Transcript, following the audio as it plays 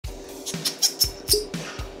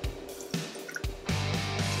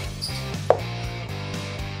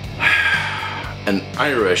an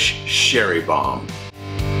Irish sherry bomb.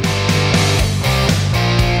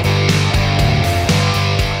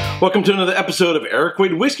 Welcome to another episode of Erik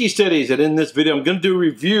Wait Whiskey Studies, and in this video I'm going to do a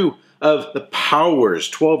review of the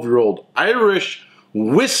Powers 12-year-old Irish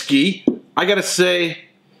whiskey. I gotta say,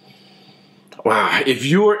 wow, if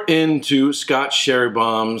you're into Scotch sherry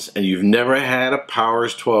bombs and you've never had a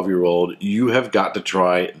Powers 12-year-old, you have got to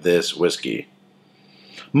try this whiskey.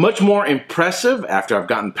 Much more impressive after I've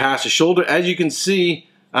gotten past the shoulder. As you can see,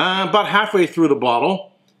 about halfway through the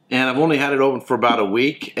bottle, and I've only had it open for about a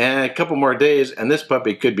week and a couple more days, and this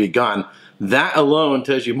puppy could be gone. That alone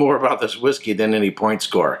tells you more about this whiskey than any point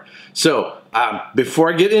score. So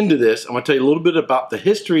before I get into this, I'm going to tell you a little bit about the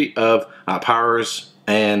history of Powers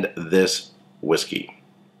and this whiskey.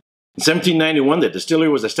 In 1791, the distillery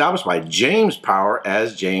was established by James Power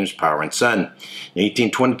as James Power and Son. In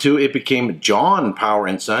 1822, it became John Power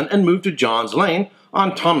and Son and moved to John's Lane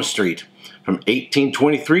on Thomas Street. From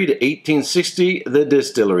 1823 to 1860, the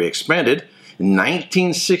distillery expanded. In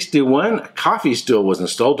 1961, a coffee still was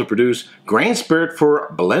installed to produce grain spirit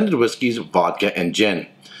for blended whiskeys, vodka, and gin.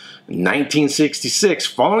 In 1966,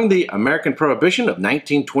 following the American Prohibition of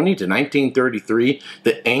 1920 to 1933,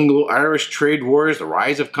 the Anglo-Irish trade wars, the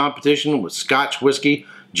rise of competition with Scotch whiskey,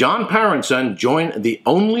 John Power and Son joined the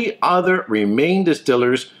only other remaining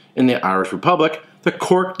distillers in the Irish Republic, the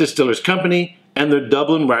Cork Distillers Company, and their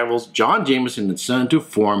Dublin rivals John Jameson and Son to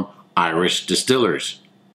form Irish Distillers.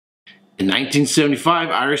 In 1975,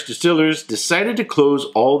 Irish Distillers decided to close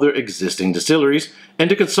all their existing distilleries and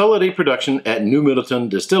to consolidate production at New Middleton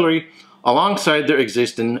Distillery alongside their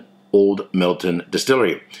existing Old Middleton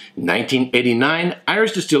Distillery. In 1989,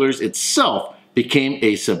 Irish Distillers itself became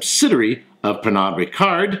a subsidiary of Pernod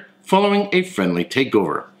Ricard following a friendly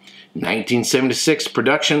takeover. In 1976,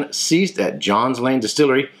 production ceased at John's Lane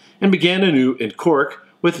Distillery and began anew in Cork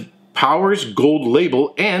with Powers Gold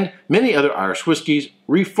Label and many other Irish whiskies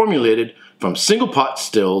reformulated from single pot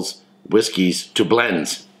stills, whiskies to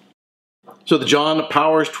blends. So the John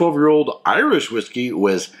Powers 12-year-old Irish whiskey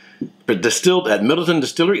was distilled at Middleton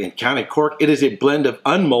Distillery in County Cork. It is a blend of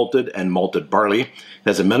unmalted and malted barley. It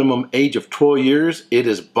has a minimum age of 12 years. It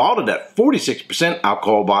is bottled at 46%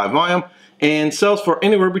 alcohol by volume and sells for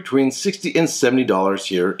anywhere between $60 and $70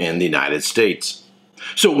 here in the United States.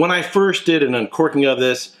 So when I first did an uncorking of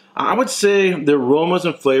this, I would say the aromas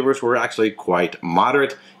and flavors were actually quite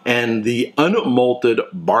moderate, and the unmalted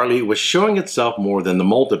barley was showing itself more than the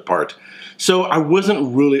malted part. So I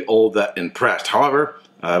wasn't really all that impressed. However,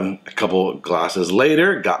 a couple glasses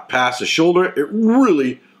later, got past the shoulder, it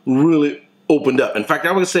really opened up. In fact,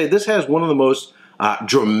 I would say this has one of the most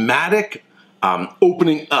dramatic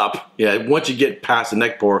opening up, once you get past the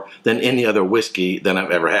neck pour, than any other whiskey that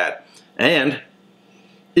I've ever had. And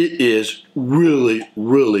it is really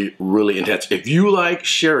intense. If you like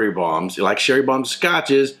sherry bombs, you like sherry bomb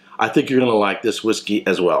scotches, I think you're going to like this whiskey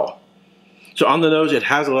as well. So on the nose, it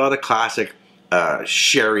has a lot of classic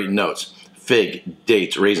sherry notes. Fig,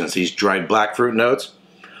 dates, raisins, these dried black fruit notes.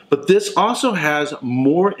 But this also has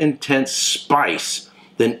more intense spice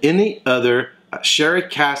than any other sherry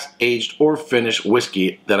cask aged or finished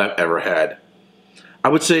whiskey that I've ever had. I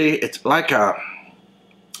would say it's like a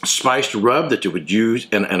spiced rub that you would use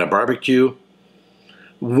in a barbecue.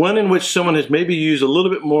 One in which someone has maybe used a little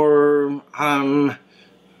bit more,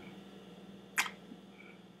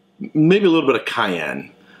 maybe a little bit of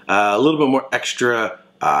cayenne, a little bit more extra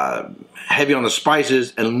heavy on the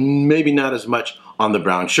spices, and maybe not as much on the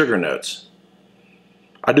brown sugar notes.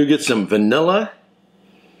 I do get some vanilla,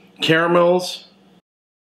 caramels,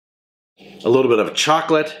 a little bit of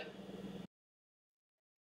chocolate.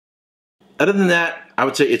 Other than that, I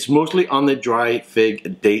would say it's mostly on the dry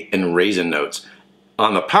fig, date, and raisin notes.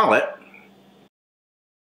 On the palate,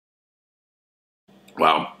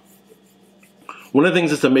 wow. One of the things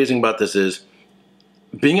that's amazing about this is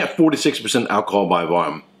being at 46% alcohol by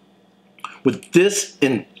volume. With this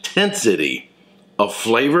intensity of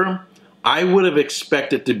flavor, I would have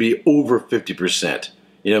expected to be over 50%.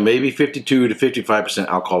 Maybe 52 to 55%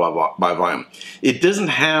 alcohol by volume. It doesn't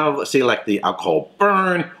have, say, like the alcohol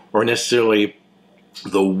burn or necessarily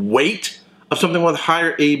the weight of something with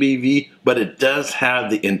higher ABV, but it does have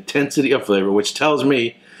the intensity of flavor, which tells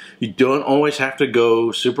me you don't always have to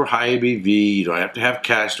go super high ABV, you don't have to have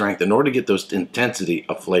cask strength in order to get those intensity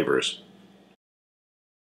of flavors.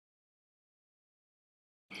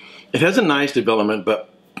 It has a nice development,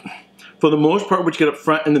 but for the most part, what you get up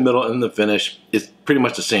front, in the middle, and the finish is pretty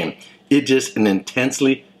much the same. It's just an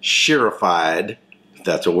intensely sherrified, if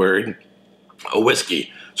that's a word, a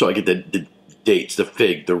whiskey. So I get the dates, the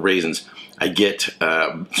fig, the raisins. I get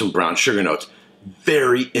some brown sugar notes.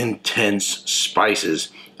 very intense spices.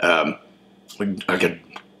 Like I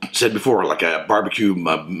said before, like a barbecue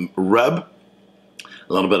rub,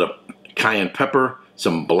 a little bit of cayenne pepper,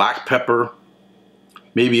 some black pepper,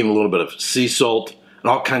 maybe even a little bit of sea salt, and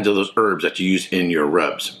all kinds of those herbs that you use in your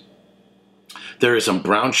rubs. There is some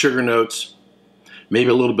brown sugar notes, maybe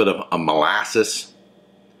a little bit of a molasses,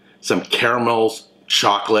 some caramels,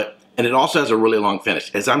 chocolate, and it also has a really long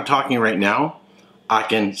finish. As I'm talking right now, I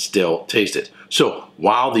can still taste it. So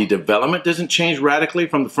while the development doesn't change radically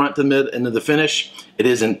from the front to the mid and to the finish, it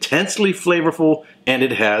is intensely flavorful and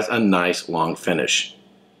it has a nice long finish.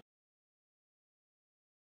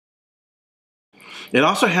 It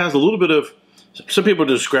also has a little bit of, some people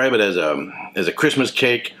describe it as a Christmas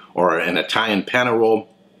cake or an Italian panna roll.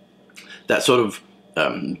 That sort of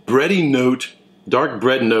bready note, dark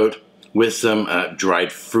bread note with some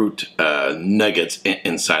dried fruit nuggets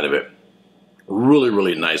inside of it. Really,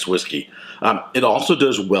 really nice whiskey. It also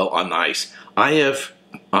does well on ice. I have,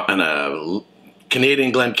 on a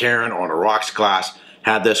Canadian Glencairn or on a rocks glass,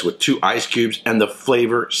 had this with 2 ice cubes and the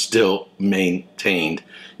flavor still maintained.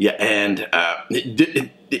 Yeah, and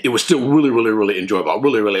it was still really, really, really enjoyable. I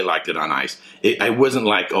really, really liked it on ice. I wasn't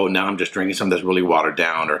like, oh, now I'm just drinking something that's really watered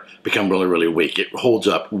down or become really, really weak. It holds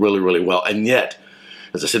up really, really well. And yet,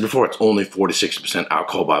 as I said before, it's only 46%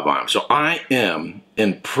 alcohol by volume. So I am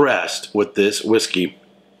impressed with this whiskey.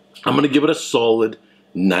 I'm going to give it a solid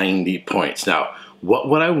 90 points. Now, what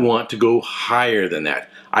would I want to go higher than that?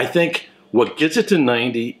 I think what gets it to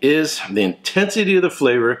 90 is the intensity of the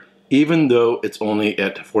flavor, even though it's only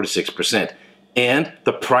at 46%. And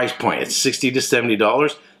the price point, it's $60 to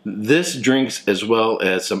 $70. This drinks, as well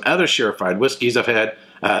as some other Sherified whiskeys I've had,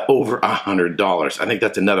 over $100. I think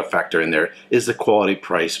that's another factor in there, is the quality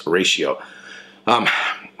price ratio. I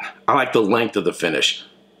like the length of the finish.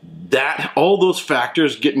 All those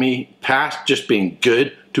factors get me past just being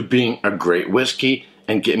good to being a great whiskey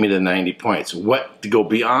and get me to 90 points. What to go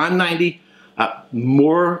beyond 90?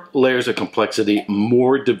 More layers of complexity,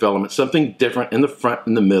 more development, something different in the front,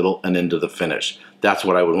 in the middle, and into the finish. That's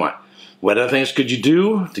what I would want. What other things could you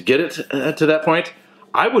do to get it to that point?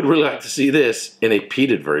 I would really like to see this in a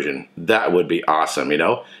peated version. That would be awesome, you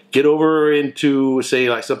know? Get over into, say,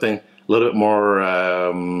 like something a little bit more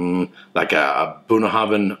like a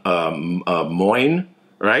Bunnahabhain Moyne,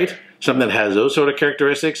 right? Something that has those sort of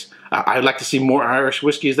characteristics. I'd like to see more Irish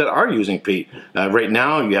whiskeys that are using peat. Right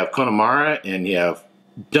now, you have Connemara and you have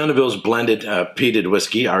Dunnaville's blended peated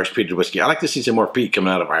whiskey, Irish peated whiskey. I like to see some more peat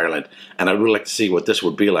coming out of Ireland, and I'd really like to see what this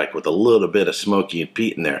would be like with a little bit of smoky and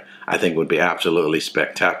peat in there. I think would be absolutely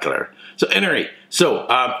spectacular. So anyway,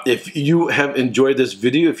 if you have enjoyed this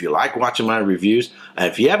video, if you like watching my reviews,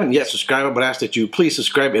 if you haven't yet subscribed, I would ask that you please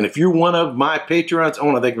subscribe. And if you're one of my Patreons, I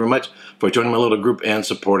want to thank you very much for joining my little group and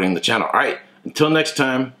supporting the channel. All right, until next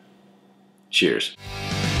time, cheers.